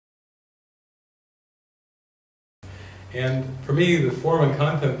And for me, the form and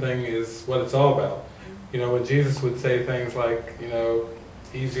content thing is what it's all about. You know, when Jesus would say things like, you know,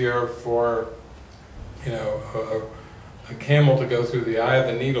 easier for, you know, a camel to go through the eye of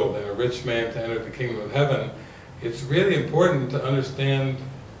the needle than a rich man to enter the kingdom of heaven, it's really important to understand,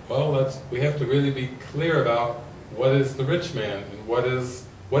 well, we have to really be clear about what is the rich man, and what is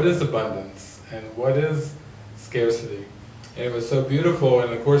abundance, and what is scarcity. And it was so beautiful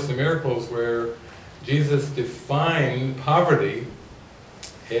in the Course in Miracles where Jesus defined poverty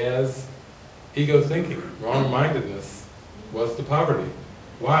as ego thinking, wrong-mindedness was the poverty.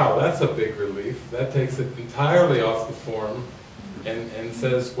 Wow, that's a big relief. That takes it entirely off the form and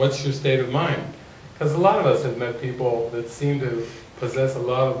says, what's your state of mind? Because a lot of us have met people that seem to possess a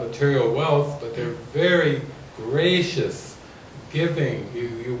lot of material wealth, but they're very gracious, giving.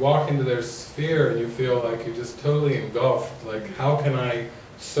 You walk into their sphere and you feel like you're just totally engulfed. Like, how can I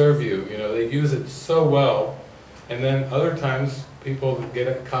serve you? You know, they use it so well. And then other times people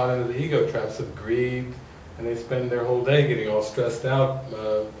get caught into the ego traps of greed, and they spend their whole day getting all stressed out,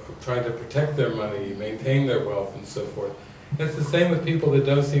 trying to protect their money, maintain their wealth, and so forth. It's the same with people that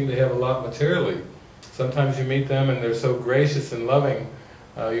don't seem to have a lot materially. Sometimes you meet them and they're so gracious and loving.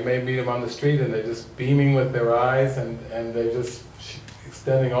 You may meet them on the street and they're just beaming with their eyes, and they're just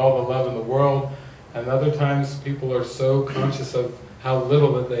extending all the love in the world. And other times people are so conscious of how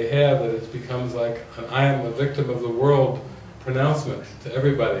little that they have that it becomes like an I am a victim of the world pronouncement to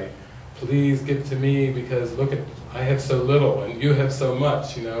everybody. Please give to me because look at, I have so little and you have so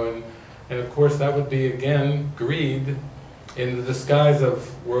much, you know, and of course that would be again greed in the disguise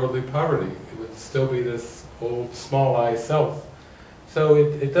of worldly poverty. It would still be this old small I self. So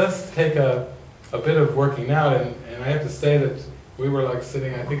it does take a bit of working out, and I have to say that we were like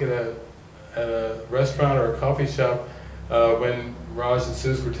sitting, I think at a restaurant or a coffee shop when Raj and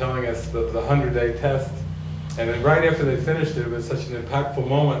Suze were telling us the 100-day test, and then right after they finished it, it was such an impactful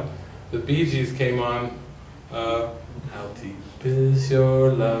moment. The Bee Gees came on, how deep is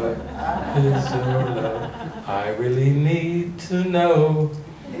your love, is your love, I really need to know,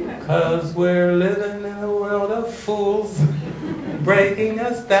 'cause we're living in a world of fools, breaking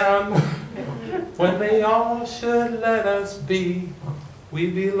us down, when they all should let us be, we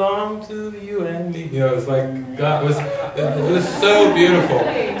belong to you and me. You know, it's like, God, it was so beautiful.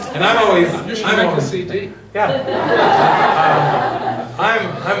 And I'm always a CD. Yeah.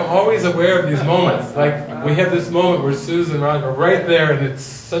 I'm always aware of these moments. Like, we have this moment where Susan and Rod are right there, and it's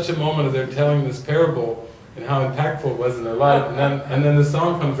such a moment of their telling this parable and how impactful it was in their life. And then the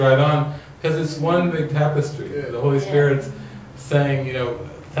song comes right on, because it's one big tapestry. The Holy Spirit's saying, you know,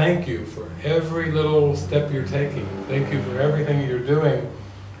 thank you for every little step you're taking. Thank you for everything you're doing.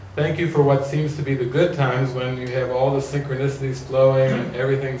 Thank you for what seems to be the good times when you have all the synchronicities flowing and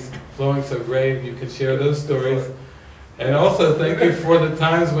everything's flowing so great. You can share those stories. And also thank you for the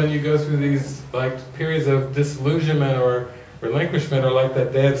times when you go through these like periods of disillusionment or relinquishment, or like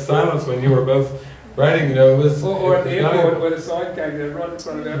that day of silence when you were both writing, you know, it was... Or at the airport when the sign came there right in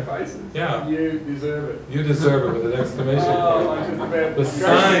front of our faces. Yeah. You deserve it. You deserve it with an exclamation point. Oh, the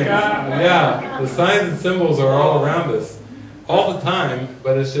signs, yeah, the signs and symbols are all around us, all the time,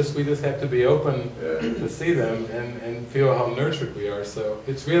 but it's just, we just have to be open to see them and feel how nurtured we are. So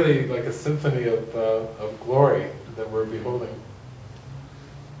it's really like a symphony of glory that we're beholding.